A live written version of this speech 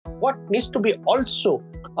what needs to be also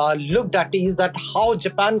looked at is that how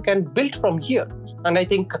Japan can build from here. And I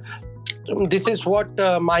think this is what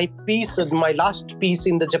my last piece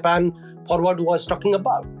in the Japan Forward was talking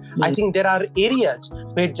about. I think there are areas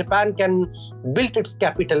where Japan can build its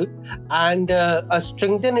capital and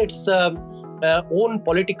strengthen its own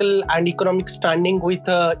political and economic standing with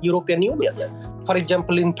the European Union. For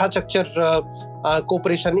example, infrastructure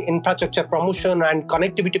cooperation, infrastructure promotion and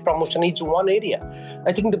connectivity promotion is one area.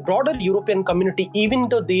 I think the broader European community, even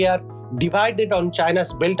though they are divided on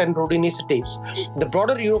China's Belt and Road initiatives, the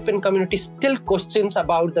broader European community still questions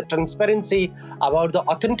about the transparency, about the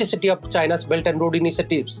authenticity of China's Belt and Road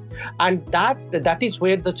initiatives, and that is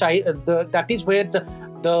where the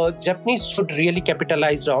Japanese should really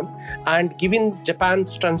capitalize on, and given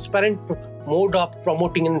Japan's transparent mode of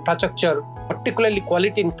promoting infrastructure, particularly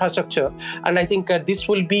quality infrastructure, and I think this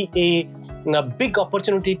will be a big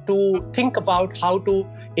opportunity to think about how to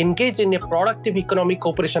engage in a productive economic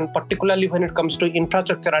cooperation, particularly when it comes to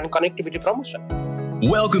infrastructure and connectivity promotion.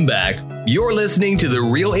 Welcome back. You're listening to the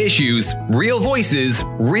Real Issues, Real Voices,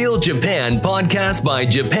 Real Japan podcast by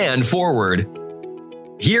Japan Forward.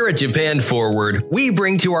 Here at Japan Forward, we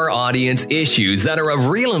bring to our audience issues that are of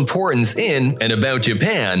real importance in and about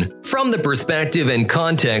Japan from the perspective and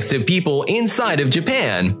context of people inside of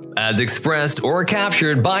Japan, as expressed or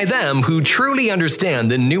captured by them who truly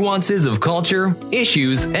understand the nuances of culture,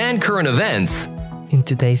 issues, and current events. In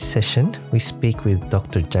today's session, we speak with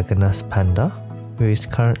Dr. Jagannath Panda, who is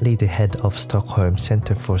currently the head of Stockholm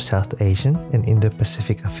Center for South Asian and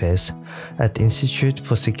Indo-Pacific Affairs at the Institute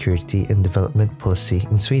for Security and Development Policy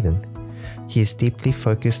in Sweden. He is deeply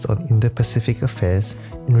focused on Indo-Pacific affairs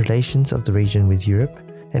and relations of the region with Europe,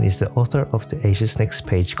 and is the author of the Asia's Next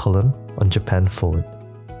Page column on Japan Forward.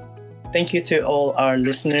 Thank you to all our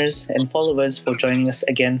listeners and followers for joining us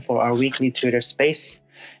again for our weekly Twitter space.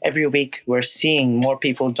 Every week, we're seeing more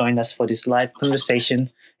people join us for this live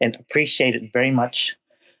conversation, and appreciate it very much.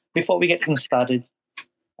 Before we get things started,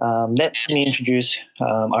 let me introduce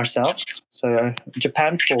ourselves. So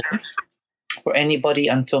Japan Forward, for anybody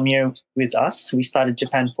unfamiliar with us, we started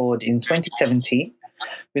Japan Forward in 2017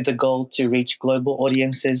 with the goal to reach global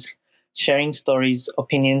audiences, sharing stories,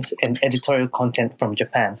 opinions, and editorial content from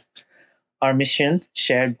Japan. Our mission,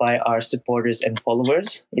 shared by our supporters and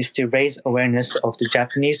followers, is to raise awareness of the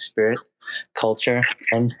Japanese spirit, culture,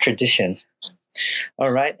 and tradition.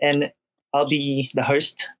 All right, and I'll be the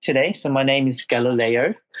host today. So my name is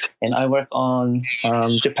Galileo, and I work on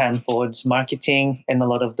Japan Forward's marketing and a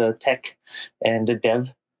lot of the tech and the dev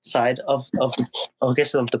side of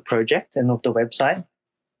the project and of the website.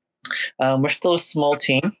 We're still a small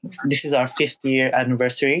team. This is our 5th year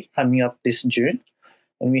anniversary coming up this June,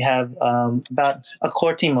 and we have about a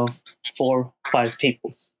core team of 4 or 5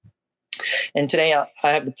 people. And today I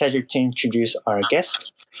have the pleasure to introduce our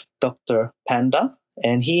guest, Dr. Panda,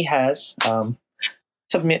 and he has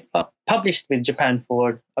published with Japan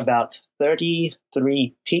Forward about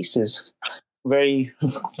 33 pieces. Very,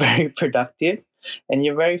 very productive. And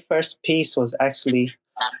your very first piece was actually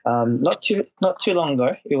not too long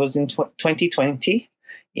ago. It was in 2020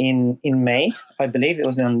 in May, I believe. It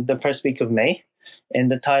was in the first week of May. And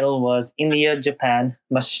the title was India, Japan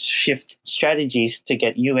Must Shift Strategies to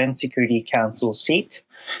Get UN Security Council Seat.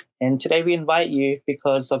 And today we invite you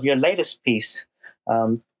because of your latest piece,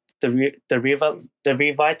 the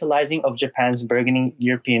Revitalizing of Japan's Burgeoning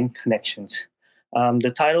European Connections.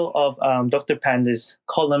 The title of Dr. Panda's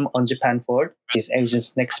column on Japan Forward is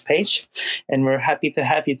Asia's Next Page, and we're happy to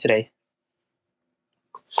have you today.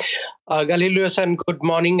 Galileo, and good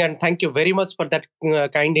morning, and thank you very much for that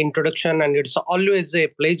kind introduction. And it's always a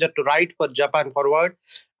pleasure to write for Japan Forward,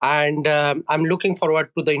 and I'm looking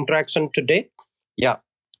forward to the interaction today. Yeah.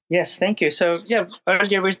 Yes, thank you. So,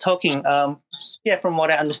 earlier we were talking. From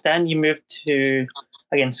what I understand, you moved to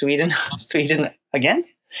Sweden again,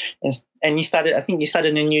 and you started. I think you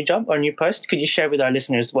started a new job or a new post. Could you share with our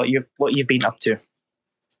listeners what you've been up to?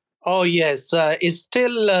 Oh, yes. It's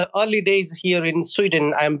still early days here in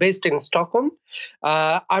Sweden. I'm based in Stockholm.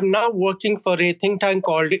 I'm now working for a think tank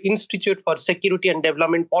called Institute for Security and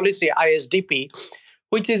Development Policy, ISDP,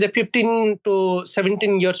 which is a 15 to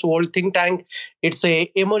 17 years old think tank. It's an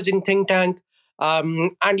emerging think tank,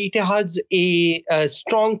 and it has a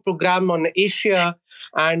strong program on Asia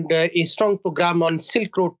and a strong program on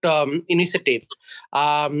Silk Road initiative.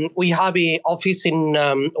 We have an office in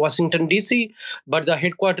Washington, D.C., but the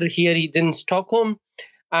headquarters here is in Stockholm.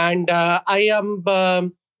 And I am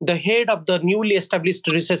the head of the newly established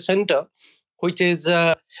research center, which is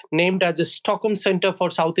named as the Stockholm Center for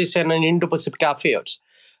South Asian and Indo-Pacific Affairs.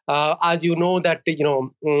 As you know that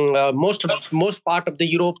most part of the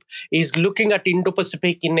Europe is looking at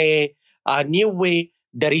Indo-Pacific in a new way.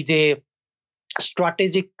 There is a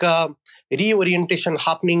strategic reorientation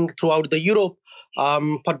happening throughout the Europe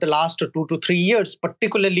for the last 2 to 3 years,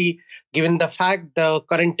 particularly given the fact the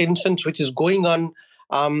current tensions which is going on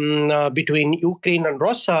between Ukraine and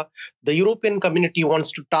Russia. The European community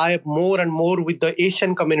wants to tie up more and more with the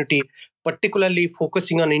Asian community, particularly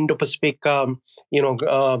focusing on Indo-Pacific, power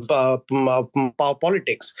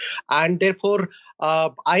politics, and therefore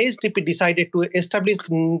ISDP decided to establish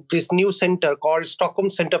this new center called Stockholm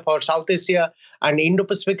Center for South Asia and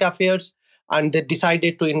Indo-Pacific Affairs. And they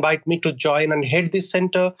decided to invite me to join and head this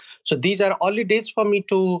center. So these are early days for me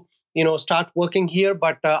to start working here,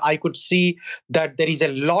 but I could see that there is a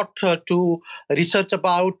lot to research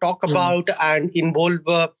about, talk about, and involve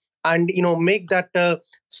and make that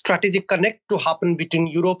strategic connect to happen between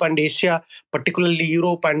Europe and Asia, particularly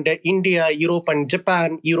Europe and India, Europe and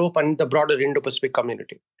Japan, Europe and the broader Indo-Pacific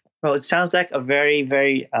community. Well, it sounds like a very,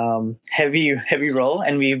 very heavy role,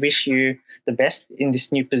 and we wish you the best in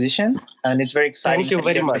this new position. And it's very exciting. Thank you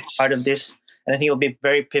very much. Part of this, and I think it'll be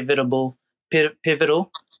very pivotal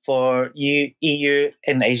for EU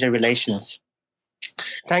and Asia relations.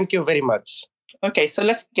 Thank you very much. Okay, so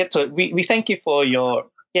let's get to it. We thank you for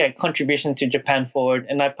your contribution to Japan Forward,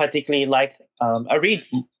 and I particularly like I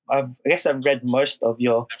guess I've read most of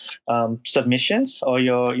your submissions or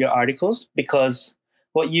your articles, because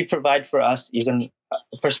what you provide for us is a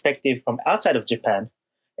perspective from outside of Japan,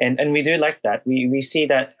 and we do like that. We see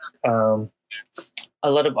that a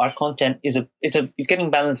lot of our content is getting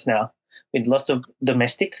balanced now, with lots of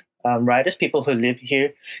domestic writers, people who live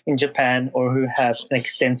here in Japan or who have an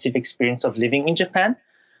extensive experience of living in Japan.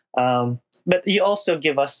 But you also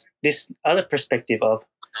give us this other perspective of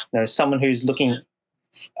someone who's looking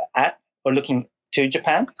at or looking to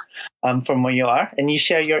Japan from where you are, and you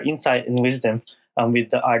share your insight and wisdom with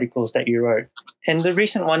the articles that you wrote. And the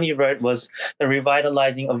recent one you wrote was The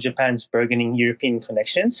Revitalizing of Japan's Burgeoning European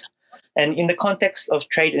Connections. And in the context of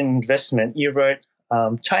trade and investment, you wrote,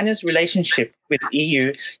 China's relationship with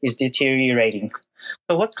EU is deteriorating.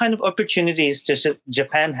 So what kind of opportunities does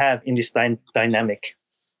Japan have in this dynamic?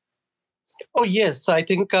 Oh, yes. I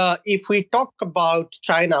think if we talk about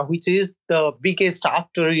China, which is the biggest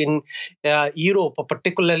actor in Europe,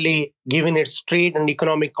 particularly given its trade and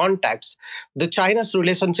economic contacts, the China's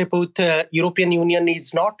relationship with the European Union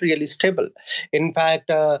is not really stable. In fact,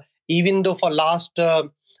 even though for last 2-3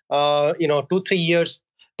 years,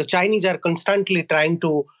 the Chinese are constantly trying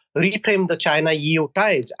to reframe the China-EU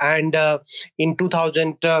ties. And in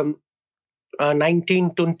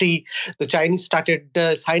 2019-20, the Chinese started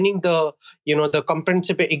signing the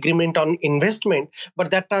comprehensive agreement on investment, but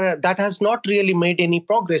that has not really made any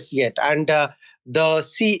progress yet. And the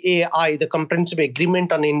CAI, the comprehensive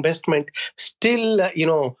agreement on investment, still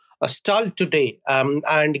stalled today.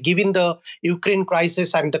 And given the Ukraine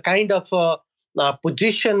crisis and the kind of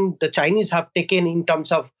position the Chinese have taken in terms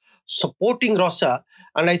of supporting Russia,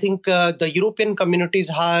 and I think the European communities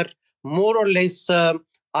are more or less are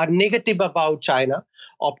negative about China.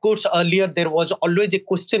 Of course, earlier there was always a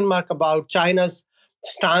question mark about China's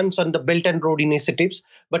stance on the Belt and Road initiatives,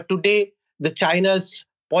 but today the China's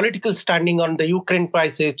political standing on the Ukraine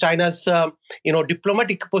crisis, China's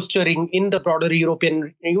diplomatic posturing in the broader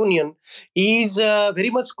European Union is very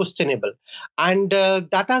much questionable, and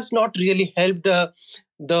that has not really helped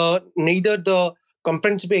neither the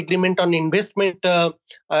comprehensive agreement on investment to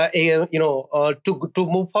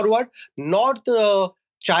move forward, nor the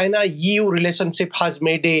China-EU relationship has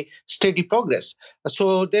made a steady progress.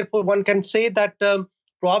 So therefore, one can say that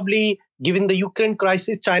probably given the Ukraine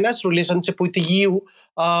crisis, China's relationship with the EU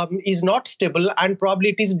is not stable, and probably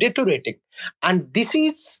it is deteriorating. And this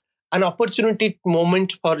is an opportunity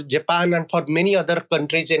moment for Japan and for many other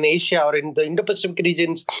countries in Asia or in the Indo-Pacific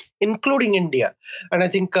regions, including India. And I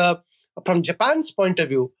think from Japan's point of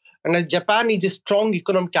view, and Japan is a strong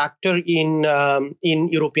economic actor in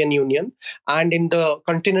European Union and in the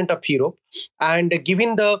continent of Europe. And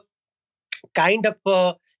given the kind of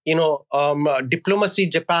diplomacy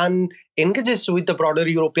Japan engages with the broader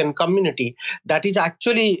European community, that is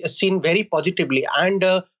actually seen very positively and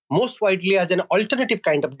most widely as an alternative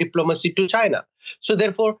kind of diplomacy to China. So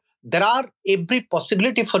therefore, there are every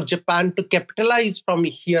possibility for Japan to capitalize from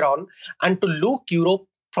here on and to look Europe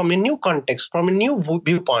from a new context, from a new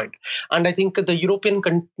viewpoint. And I think the European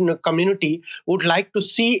community would like to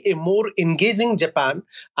see a more engaging Japan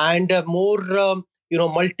and a more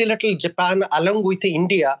multilateral Japan along with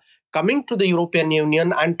India coming to the European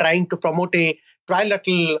Union and trying to promote a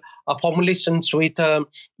trilateral formulations with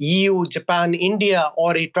EU, Japan, India,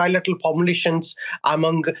 or a trilateral formulations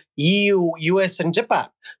among EU, US, and Japan.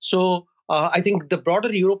 So I think the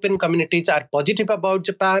broader European communities are positive about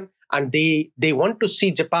Japan, and they want to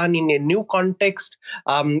see Japan in a new context.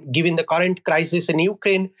 Given the current crisis in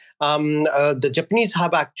Ukraine, the Japanese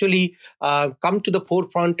have actually come to the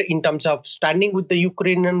forefront in terms of standing with the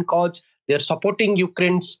Ukrainian cause. They're supporting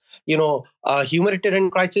Ukraine's humanitarian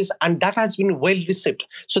crisis, and that has been well received.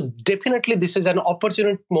 So definitely this is an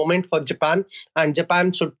opportune moment for Japan, and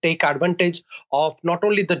Japan should take advantage of not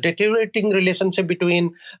only the deteriorating relationship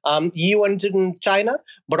between EU and China,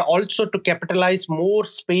 but also to capitalize more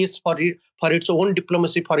space for its own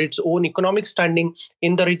diplomacy, for its own economic standing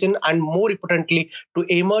in the region, and more importantly, to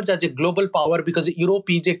emerge as a global power, because Europe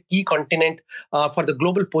is a key continent for the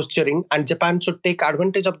global posturing, and Japan should take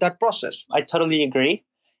advantage of that process. I totally agree.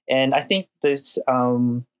 And I think this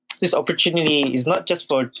opportunity is not just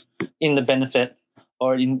for in the benefit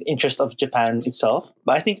or in the interest of Japan itself,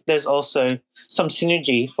 but I think there's also some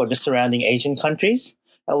synergy for the surrounding Asian countries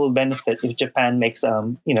that will benefit if Japan makes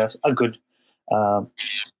a good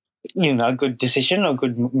a good decision or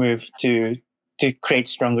good move to create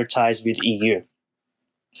stronger ties with EU.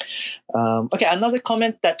 Okay, another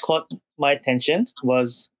comment that caught my attention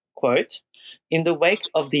was, quote, "In the wake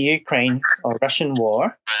of the Ukraine or Russian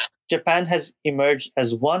war, Japan has emerged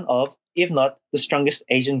as one of, if not the strongest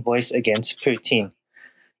Asian voice against Putin.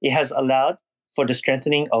 It has allowed for the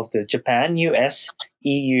strengthening of the Japan, US,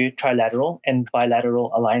 EU trilateral and bilateral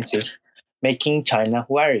alliances, making China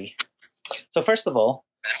wary." So first of all,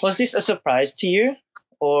 was this a surprise to you?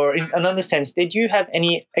 Or in another sense, did you have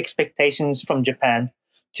any expectations from Japan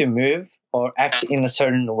to move or act in a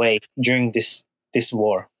certain way during this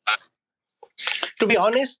war? To be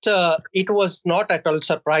honest, it was not at all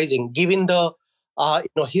surprising, given the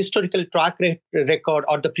historical track record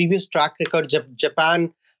or the previous track record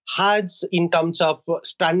Japan has in terms of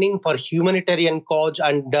standing for humanitarian cause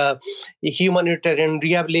and humanitarian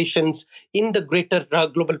rehabilitations in the greater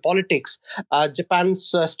global politics.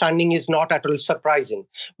 Japan's standing is not at all surprising.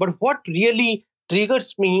 But what really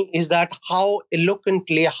triggers me is that how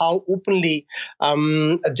eloquently, how openly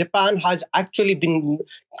Japan has actually been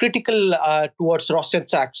critical towards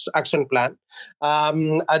Russia's action plan.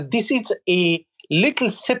 This is a little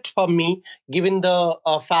shift for me, given the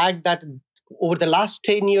fact that over the last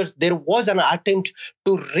 10 years, there was an attempt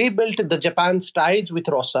to rebuild the Japan's ties with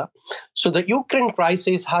Russia. So the Ukraine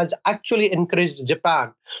crisis has actually encouraged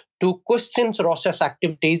Japan to question Russia's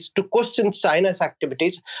activities, to question China's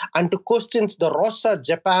activities, and to question the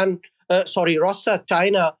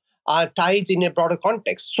Russia-China ties in a broader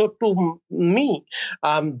context. So to me,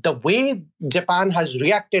 the way Japan has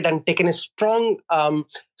reacted and taken a strong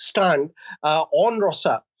stand on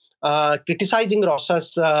Russia, criticizing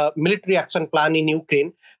Russia's military action plan in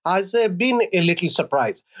Ukraine, has been a little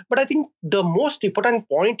surprise. But I think the most important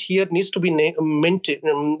point here needs to be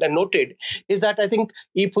noted is that I think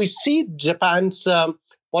if we see Japan's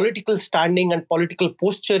political standing and political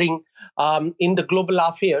posturing in the global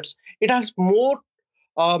affairs, it has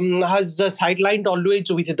sidelined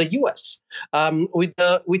always with the US,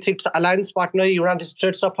 with its alliance partner, United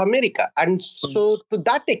States of America. And so to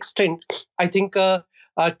that extent, I think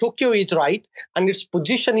Tokyo is right, and its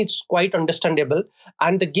position is quite understandable.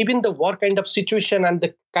 And given the war kind of situation and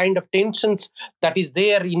the kind of tensions that is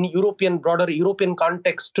there in broader European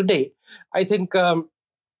context today, I think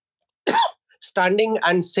standing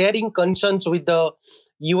and sharing concerns with the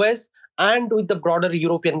US and with the broader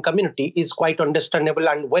European community is quite understandable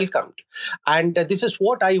and welcomed. And this is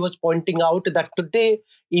what I was pointing out, that today,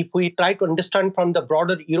 if we try to understand from the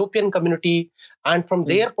broader European community and from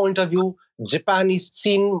their point of view, Japan is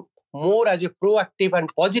seen more as a proactive and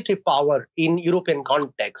positive power in European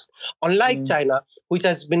context. Unlike China, which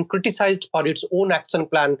has been criticized for its own action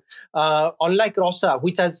plan, unlike Russia,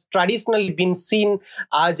 which has traditionally been seen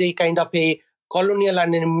as a kind of a colonial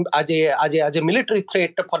and as a military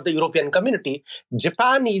threat for the European community,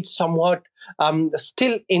 Japan is somewhat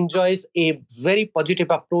still enjoys a very positive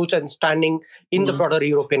approach and standing in the broader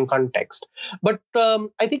European context. But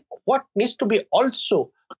I think what needs to be also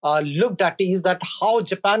looked at is that how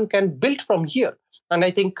Japan can build from here. And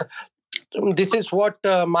I think this is what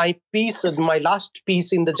my last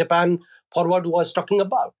piece in the Japan Forward was talking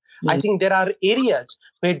about. I think there are areas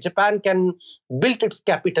where Japan can build its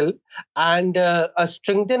capital and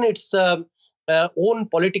strengthen its own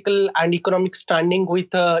political and economic standing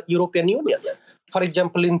with the European Union. For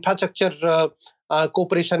example, infrastructure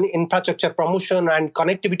cooperation, infrastructure promotion, and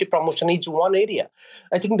connectivity promotion is one area.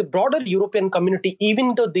 I think the broader European community,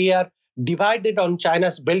 even though they are divided on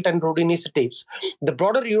China's Belt and Road initiatives, the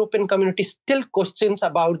broader European community still questions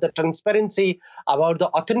about the transparency, about the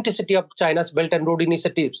authenticity of China's Belt and Road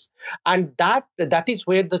initiatives, and that is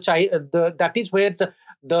where the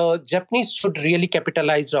Japanese should really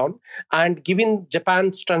capitalize on, and given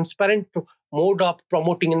Japan's transparent mode of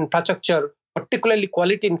promoting infrastructure, particularly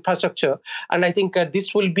quality infrastructure. And I think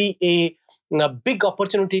this will be a big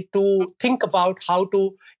opportunity to think about how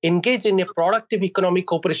to engage in a productive economic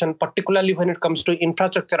cooperation, particularly when it comes to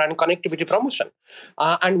infrastructure and connectivity promotion.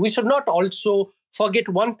 And we should not also forget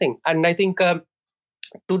one thing. And I think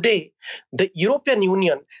today, the European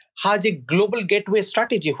Union has a global gateway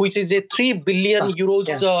strategy, which is a 3 billion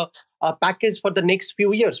euros package for the next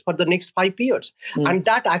few years, for the next 5 years. And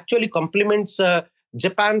that actually complements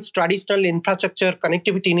Japan's traditional infrastructure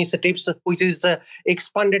connectivity initiatives, which is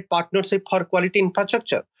expanded partnership for quality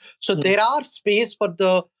infrastructure. So there are space for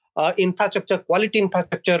the quality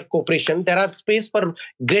infrastructure cooperation. There are space for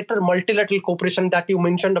greater multilateral cooperation that you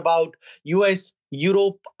mentioned about US,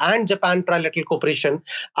 Europe, and Japan trilateral cooperation.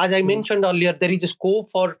 As I mentioned earlier, there is a scope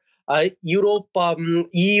for Europe,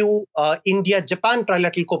 EU, India, Japan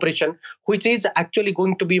trilateral cooperation, which is actually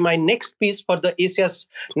going to be my next piece for the Asia's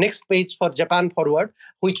next page for Japan Forward,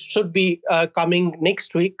 which should be coming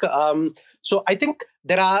next week. So I think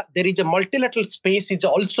there is a multilateral space is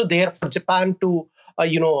also there for Japan to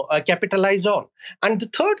capitalize on. And the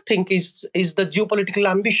third thing is the geopolitical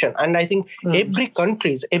ambition. And I think every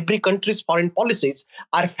country's foreign policies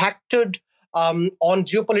are factored on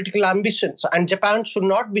geopolitical ambitions, and Japan should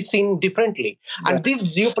not be seen differently. Yeah. And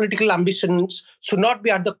these geopolitical ambitions should not be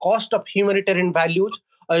at the cost of humanitarian values,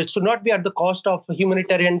 should not be at the cost of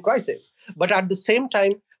humanitarian crisis. But at the same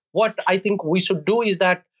time, what I think we should do is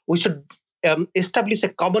that we should establish a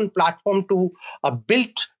common platform to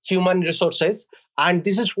build human resources. And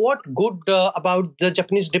this is what good about the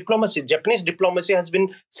Japanese diplomacy. Japanese diplomacy has been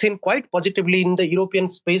seen quite positively in the European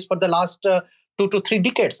space for the last 2 to 3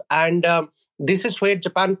 decades. And this is where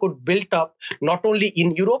Japan could build up not only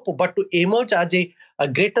in Europe, but to emerge as a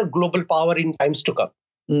greater global power in times to come.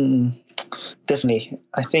 Definitely.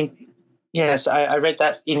 I think, yes, I read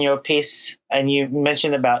that in your piece, and you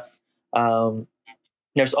mentioned about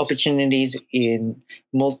there's opportunities in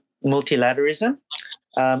multilateralism.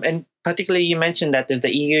 And particularly you mentioned that there's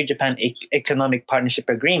the EU-Japan Economic Partnership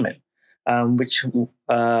Agreement, which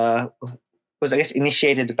was, I guess,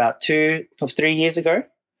 initiated about 2 or 3 years ago,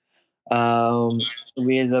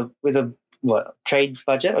 with a trade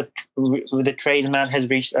budget, with the trade amount has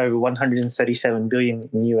reached over 137 billion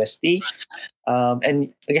in USD.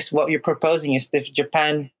 And I guess what you're proposing is if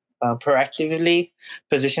Japan proactively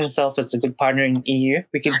position itself as a good partner in EU,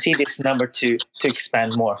 we can see this number to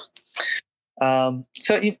expand more.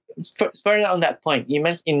 So further on that point, you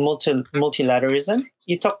mentioned in multilateralism,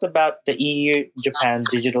 you talked about the EU-Japan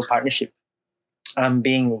digital partnership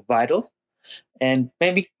being vital. And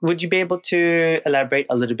maybe would you be able to elaborate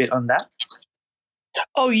a little bit on that?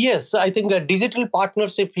 Oh, yes. I think a digital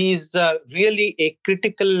partnership is really a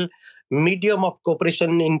critical medium of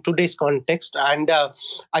cooperation in today's context. And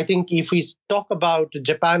I think if we talk about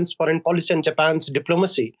Japan's foreign policy and Japan's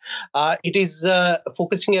diplomacy, it is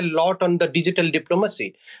focusing a lot on the digital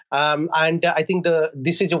diplomacy. And I think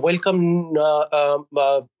this is a welcome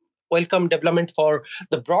development for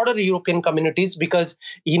the broader European communities, because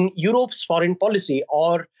in Europe's foreign policy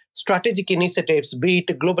or strategic initiatives, be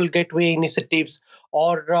it global gateway initiatives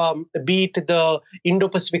or be it the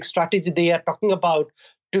Indo-Pacific strategy they are talking about,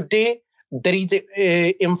 today there is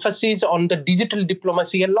a emphasis on the digital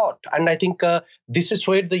diplomacy a lot. And I think this is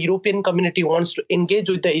where the European community wants to engage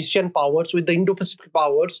with the Asian powers, with the Indo-Pacific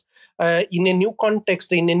powers in a new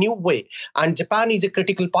context, in a new way. And Japan is a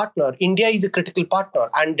critical partner. India is a critical partner.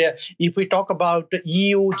 And if we talk about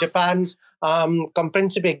EU-Japan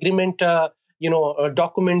comprehensive agreement,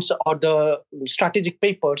 documents or the strategic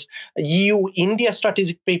papers, EU-India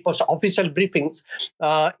strategic papers, official briefings,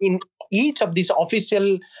 in each of these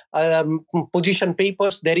official position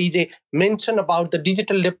papers, there is a mention about the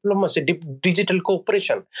digital diplomacy, digital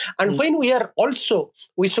cooperation. And when we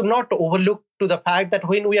should not overlook to the fact that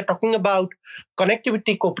when we are talking about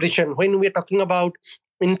connectivity cooperation, when we are talking about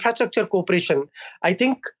infrastructure cooperation, I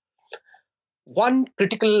think one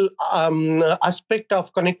critical aspect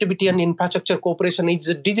of connectivity and infrastructure cooperation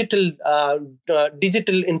is digital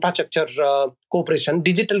infrastructure cooperation,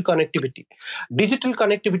 digital connectivity. Digital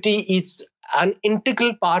connectivity is an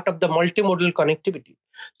integral part of the multimodal connectivity.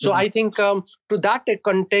 So I think to that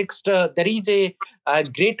context, there is a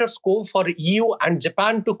greater scope for EU and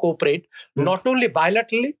Japan to cooperate, not only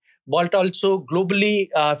bilaterally, but also globally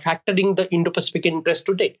factoring the Indo-Pacific interest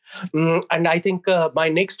today. And I think my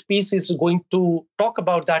next piece is going to talk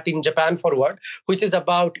about that in Japan Forward, which is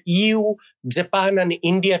about EU, Japan, and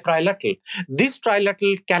India trilateral. This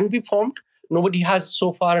trilateral can be formed. Nobody has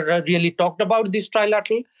so far really talked about this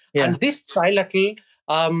trilateral. Yeah. And this trilateral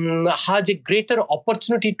has a greater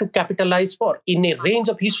opportunity to capitalize for in a range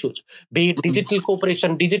of issues, be it digital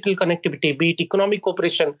cooperation, digital connectivity, be it economic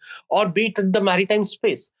cooperation, or be it the maritime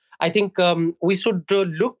space. I think we should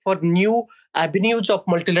look for new avenues of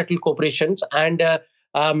multilateral cooperations, and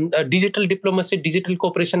digital diplomacy, digital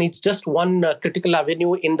cooperation is just one critical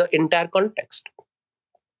avenue in the entire context.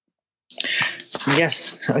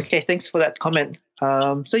 Yes. Okay. Thanks for that comment.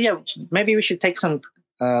 So yeah, maybe we should take some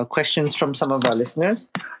questions from some of our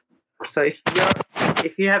listeners. So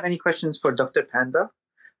if you have any questions for Dr. Panda,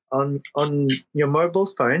 on your mobile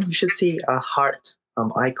phone, you should see a heart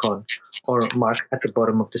icon or mark at the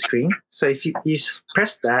bottom of the screen. So if you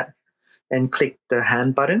press that and click the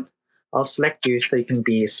hand button, I'll select you so you can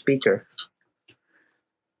be a speaker.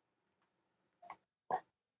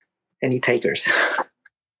 Any takers?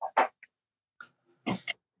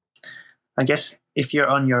 I guess if you're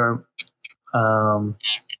on your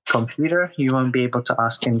computer, you won't be able to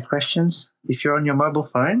ask any questions. If you're on your mobile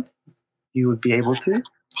phone, you would be able to.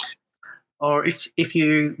 Or if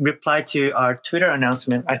you reply to our Twitter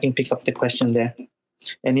announcement, I can pick up the question there.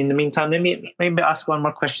 And in the meantime, let me maybe ask one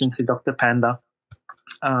more question to Dr. Panda.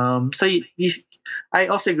 So I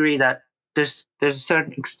also agree that there's a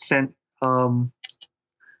certain extent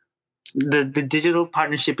the digital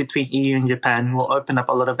partnership between EU and Japan will open up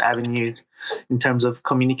a lot of avenues in terms of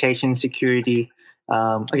communication, security,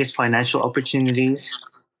 I guess financial opportunities.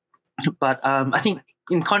 But I think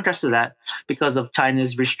in contrast to that, because of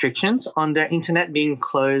China's restrictions on their internet being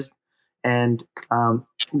closed and I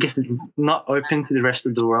guess not open to the rest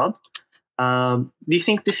of the world, do you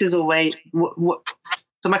think this is a way?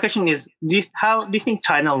 So my question is, how do you think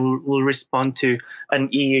China will respond to an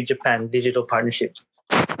EU-Japan digital partnership?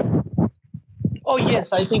 Oh,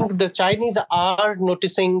 yes. I think the Chinese are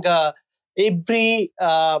noticing every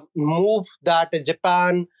move that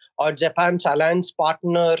Japan or Japan's alliance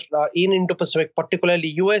partner in Indo-Pacific, particularly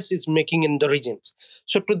US, is making in the regions.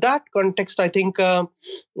 So to that context, I think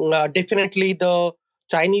definitely the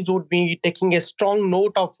Chinese would be taking a strong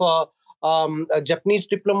note of Japanese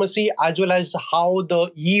diplomacy, as well as how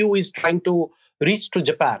the EU is trying to reach to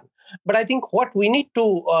Japan. But I think what we need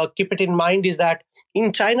to keep it in mind is that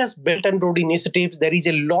in China's Belt and Road initiatives, there is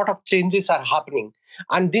a lot of changes are happening.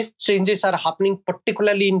 And these changes are happening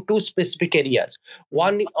particularly in two specific areas.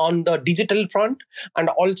 One on the digital front, and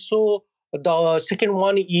also the second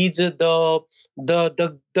one is the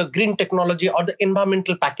green technology or the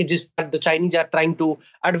environmental packages that the Chinese are trying to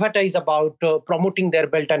advertise about promoting their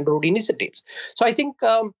Belt and Road initiatives. So I think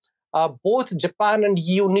both Japan and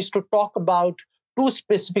EU needs to talk about two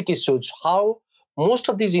specific issues: how most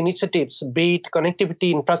of these initiatives, be it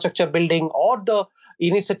connectivity, infrastructure building, or the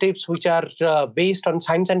initiatives which are based on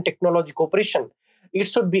science and technology cooperation, it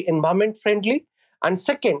should be environment friendly. And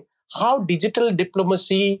second, how digital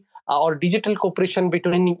diplomacy or digital cooperation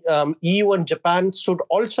between EU and Japan should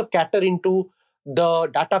also cater into the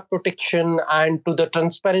data protection and to the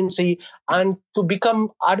transparency and to become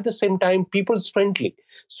at the same time people's friendly.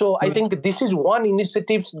 So I think this is one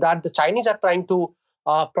initiative that the Chinese are trying to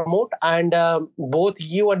promote, and both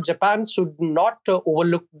EU and Japan should not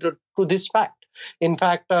overlook to this fact. In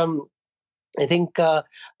fact, I think there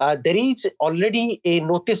is already a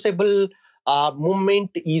noticeable movement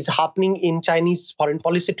is happening in Chinese foreign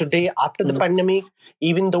policy today after the pandemic.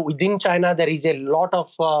 Even though within China there is a lot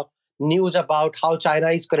of news about how China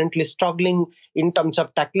is currently struggling in terms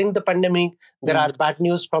of tackling the pandemic. There are bad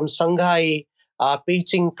news from Shanghai,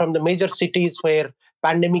 Beijing, from the major cities where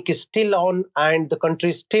pandemic is still on and the country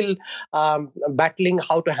is still battling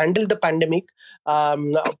how to handle the pandemic,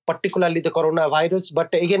 particularly the coronavirus. But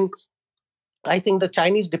again, I think the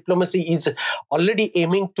Chinese diplomacy is already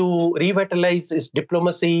aiming to revitalize its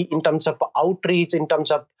diplomacy in terms of outreach, in terms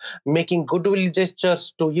of making goodwill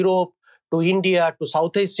gestures to Europe, to India, to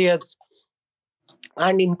South Asia,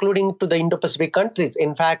 and including to the Indo-Pacific countries.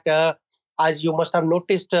 In fact, as you must have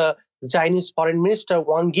noticed, Chinese Foreign Minister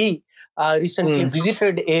Wang Yi recently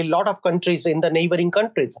visited a lot of countries in the neighboring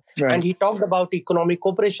countries. Right. And he talked about economic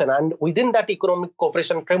cooperation. And within that economic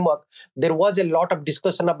cooperation framework, there was a lot of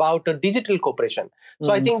discussion about digital cooperation.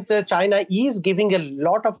 So I think China is giving a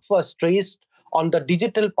lot of stress on the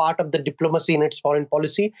digital part of the diplomacy in its foreign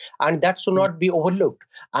policy, and that should not be overlooked.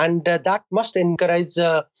 And that must encourage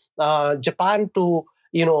Japan to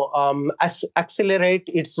accelerate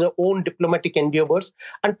its own diplomatic endeavors.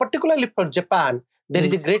 And particularly for Japan, there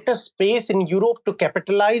is a greater space in Europe to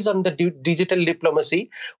capitalize on the digital diplomacy.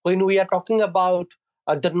 When we are talking about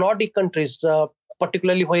the Nordic countries,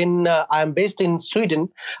 particularly when I am based in Sweden,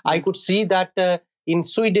 I could see that in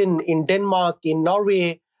Sweden, in Denmark, in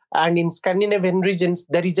Norway, and in Scandinavian regions,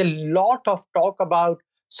 there is a lot of talk about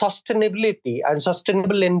sustainability and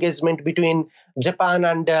sustainable engagement between Japan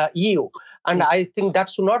and EU. And I think that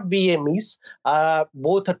should not be a miss.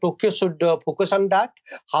 Both Tokyo should focus on that,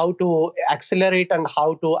 how to accelerate and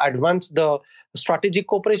how to advance the strategic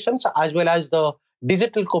cooperations as well as the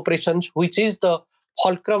digital cooperations, which is the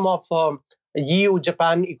fulcrum of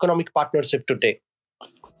EU-Japan economic partnership today.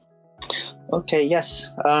 Okay, yes.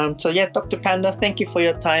 Dr. Panda, thank you for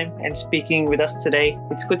your time and speaking with us today.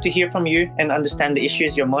 It's good to hear from you and understand the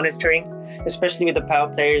issues you're monitoring, especially with the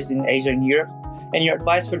power players in Asia and Europe, and your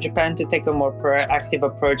advice for Japan to take a more proactive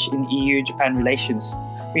approach in EU-Japan relations.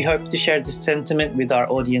 We hope to share this sentiment with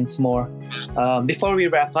our audience more. Before we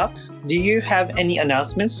wrap up, do you have any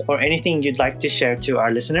announcements or anything you'd like to share to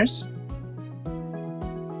our listeners?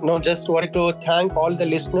 No, just wanted to thank all the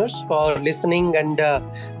listeners for listening, and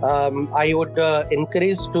I would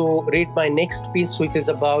encourage to read my next piece, which is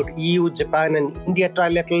about EU, Japan, and India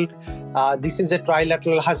trilateral. This is a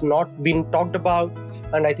trilateral has not been talked about,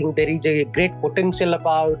 and I think there is a great potential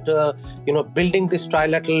about building this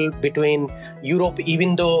trilateral between Europe,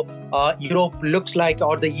 even though Europe looks like,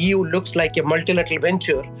 or the EU looks like a multilateral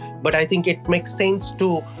venture, but I think it makes sense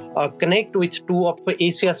to connect with two of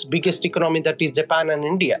Asia's biggest economy, that is Japan and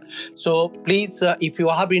India. So please, if you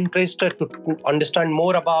have interest to understand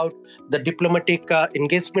more about the diplomatic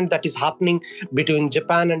engagement that is happening between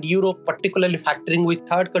Japan and Europe, particularly factoring with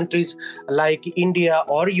third countries like India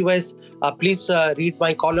or US, please read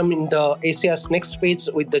my column in the Asia's Next Page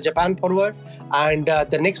with the Japan Forward. And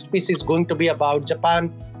the next piece is going to be about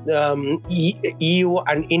Japan, EU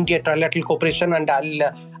and India trilateral cooperation, and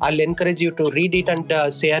I'll encourage you to read it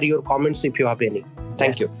and share your comments if you have any.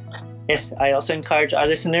 Thank you. Yes, I also encourage our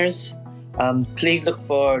listeners, please look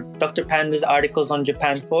for Dr. Panda's articles on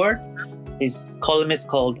Japan Forward. His column is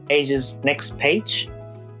called Asia's Next Page.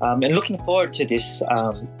 And looking forward to this,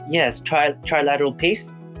 trilateral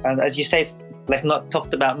piece. As you say, it's not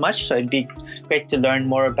talked about much, so it'd be great to learn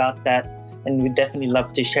more about that. And we'd definitely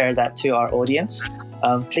love to share that to our audience.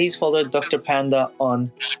 Please follow Dr. Panda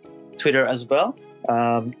on Twitter as well,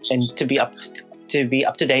 and to be up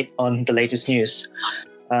to date on the latest news.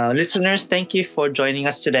 Listeners, thank you for joining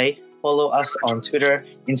us today. Follow us on Twitter,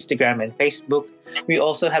 Instagram, and Facebook. We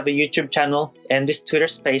also have a YouTube channel, and this Twitter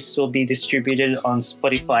space will be distributed on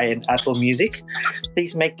Spotify and Apple Music.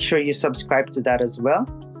 Please make sure you subscribe to that as well.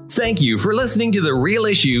 Thank you for listening to the Real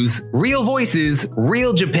Issues, Real Voices,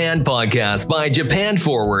 Real Japan podcast by Japan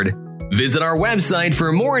Forward. Visit our website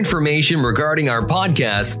for more information regarding our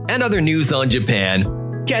podcasts and other news on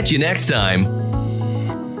Japan. Catch you next time.